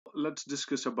let's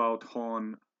discuss about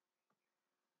Horn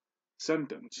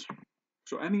sentence.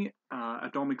 So any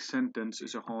atomic sentence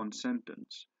is a Horn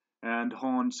sentence, and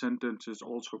Horn sentence is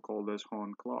also called as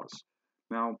Horn clause.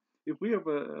 Now, if we have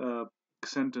a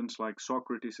sentence like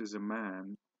Socrates is a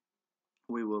man,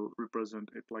 we will represent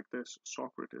it like this: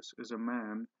 Socrates is a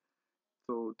man.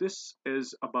 So this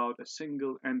is about a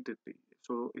single entity.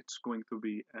 So it's going to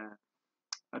be an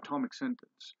atomic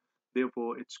sentence.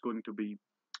 Therefore, it's going to be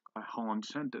a Horn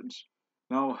sentence.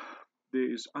 Now, there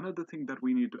is another thing that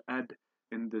we need to add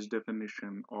in this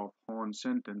definition of Horn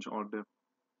sentence, or the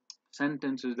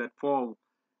sentences that fall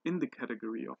in the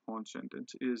category of Horn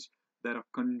sentence, is that of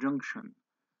conjunction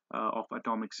of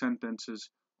atomic sentences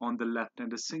on the left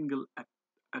and a single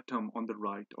atom on the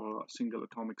right, or a single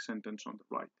atomic sentence on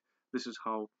the right. This is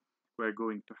how we're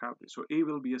going to have this. So A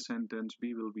will be a sentence,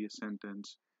 B will be a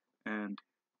sentence, and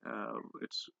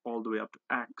it's all the way up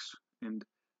to X, and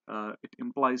it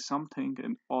implies something,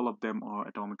 and all of them are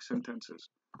atomic sentences.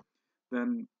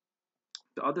 Then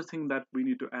the other thing that we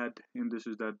need to add in this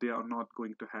is that they are not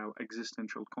going to have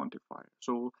existential quantifier.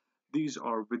 So these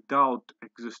are without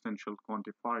existential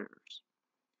quantifiers.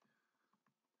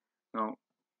 Now,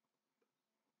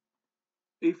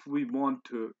 if we want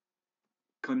to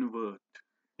convert,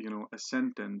 a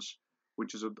sentence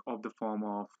which is of the form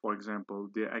of, for example,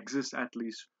 there exists at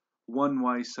least one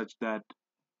y such that,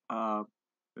 uh,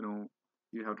 you know,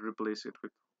 you have to replace it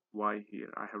with y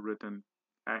here. I have written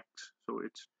x, so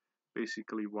it's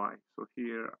basically y. So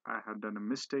here I have done a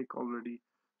mistake already.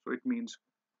 So it means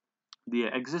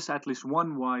there exists at least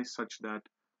one y such that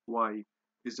y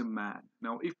is a man.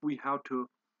 Now, if we have to,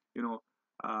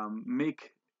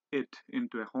 make it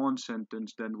into a Horn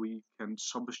sentence, then we can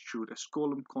substitute a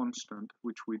Skolem constant,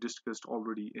 which we discussed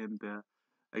already in the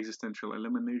existential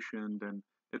elimination. Then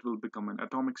it will become an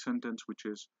atomic sentence, which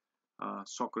is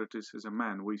Socrates is a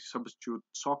man. We substitute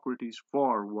Socrates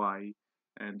for y,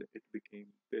 and it became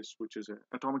this, which is an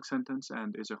atomic sentence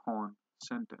and is a Horn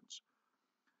sentence.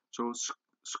 So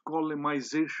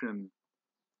Skolemization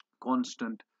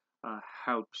constant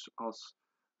helps us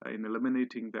in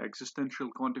eliminating the existential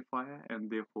quantifier,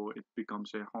 and therefore it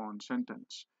becomes a Horn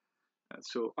sentence.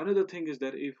 So another thing is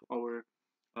that if our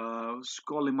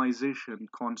Skolemization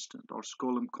constant or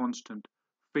Skolem constant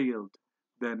failed,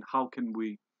 then how can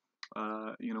we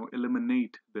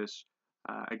eliminate this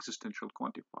existential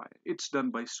quantifier? It's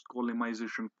done by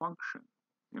Skolemization function.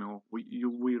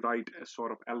 We write a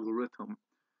sort of algorithm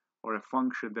or a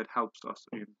function that helps us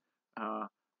in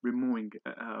removing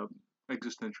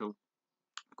existential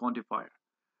quantifier.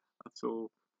 So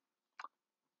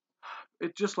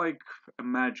it's just like a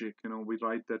magic, we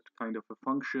write that kind of a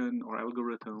function or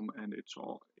algorithm, and it's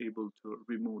all able to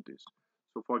remove this.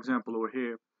 So for example, over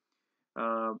here,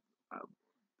 uh,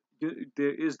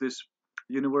 there is this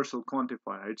universal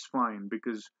quantifier. It's fine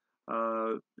because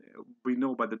uh, we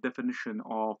know by the definition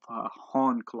of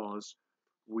Horn clause,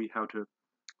 we have to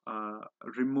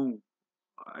remove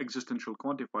existential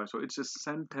quantifier. So it's a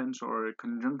sentence or a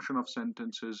conjunction of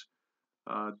sentences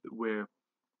where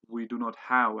we do not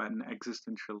have an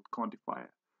existential quantifier.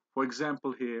 For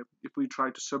example, here, if we try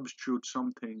to substitute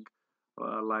something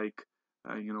like,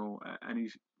 any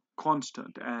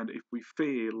constant, and if we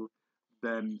fail,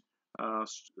 then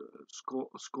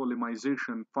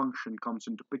Skolemization function comes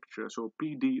into picture. So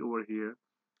PD over here,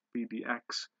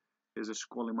 PDX, is a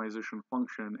Skolemization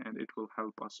function, and it will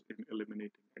help us in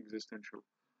eliminating existential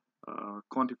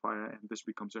quantifier, and this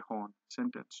becomes a Horn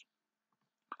sentence.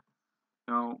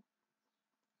 Now,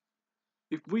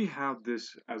 if we have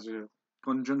this as a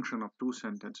conjunction of two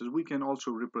sentences, we can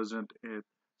also represent it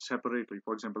separately.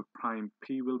 For example, prime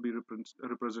P will be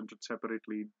represented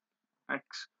separately.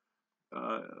 X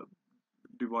uh,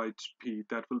 divides P,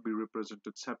 that will be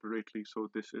represented separately. So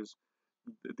this is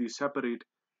the separate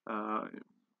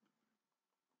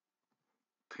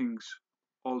things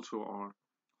also are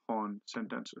Horn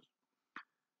sentences.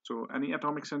 So any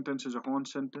atomic sentence is a Horn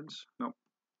sentence. Now,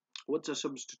 what's a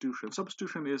substitution?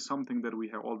 Substitution is something that we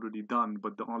have already done,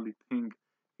 but the only thing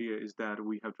here is that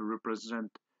we have to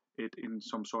represent it in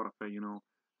some sort of a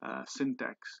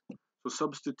syntax. So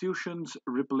substitutions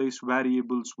replace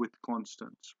variables with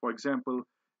constants. For example,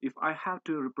 if I have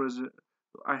to represent,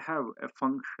 I have a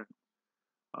function,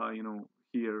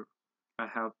 here I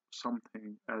have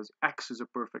something as x is a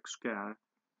perfect square,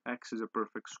 x is a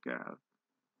perfect square,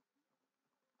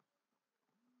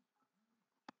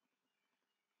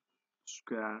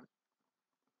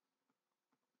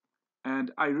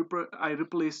 and I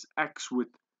replace x with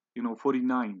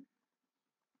 49,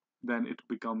 then it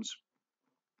becomes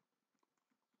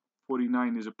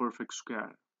 49 is a perfect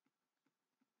square.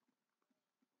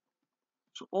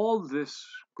 So all this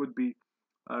could be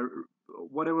uh,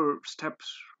 whatever steps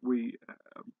we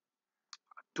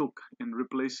took in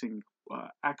replacing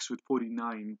x with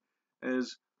 49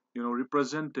 is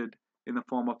represented in the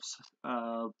form of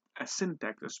a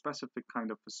syntax, a specific kind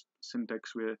of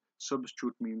syntax where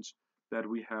substitute means that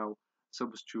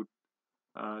substitute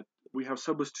we have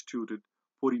substituted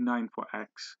 49 for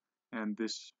x, and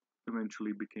this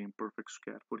eventually became perfect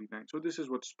square 49. So this is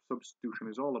what substitution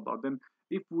is all about. Then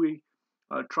if we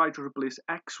try to replace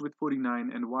x with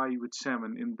 49 and y with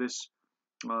 7 in this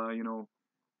you know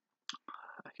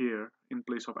here in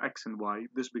place of x and y,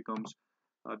 this becomes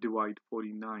divide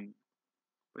 49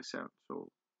 by 7. So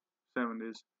 7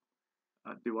 is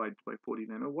divided by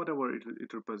 49, or whatever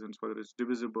it represents, whether it's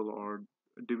divisible or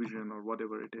division or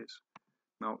whatever it is.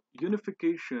 Now,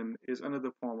 unification is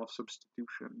another form of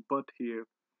substitution, but here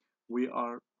we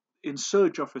are in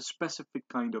search of a specific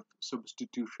kind of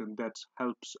substitution that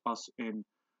helps us in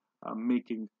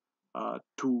making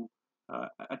two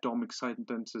atomic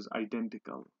sentences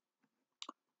identical.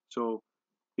 So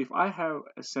if I have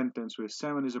a sentence where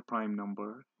 7 is a prime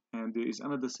number and there is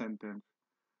another sentence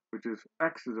which is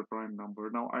x is a prime number,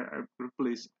 now I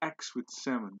replace x with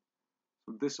 7.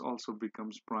 So this also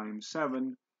becomes prime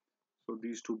 7. So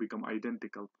these two become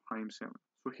identical, prime 7.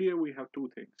 So here we have two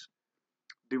things.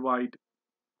 Divide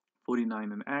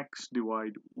 49 and x,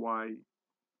 divide y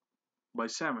by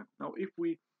 7. Now if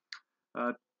we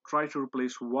uh, try to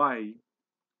replace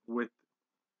with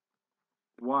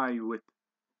y with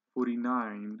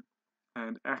 49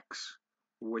 and x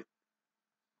with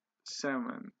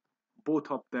 7, both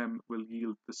of them will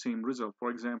yield the same result. For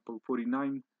example,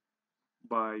 49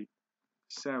 by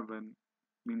 7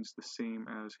 means the same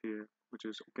as here, which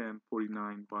is again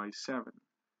 49 by 7.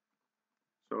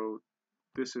 So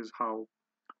this is how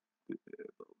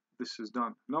this is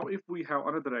done. Now if we have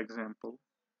another example,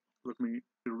 let me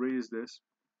erase this.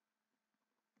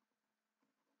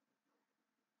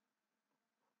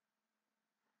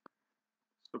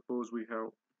 Suppose we have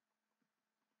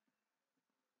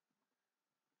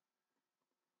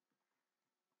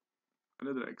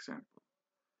another example.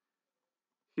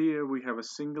 Here we have a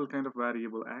single kind of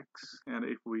variable x, and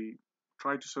if we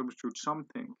try to substitute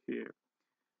something here,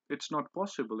 it's not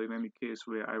possible in any case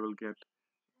where I will get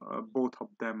both of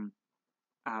them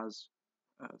as,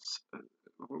 as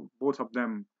both of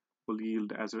them will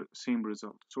yield as a same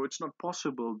result. So it's not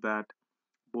possible that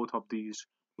both of these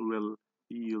will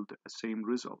yield a same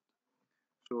result.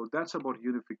 So that's about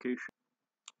unification.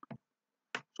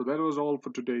 So that was all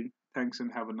for today. Thanks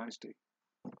and have a nice day.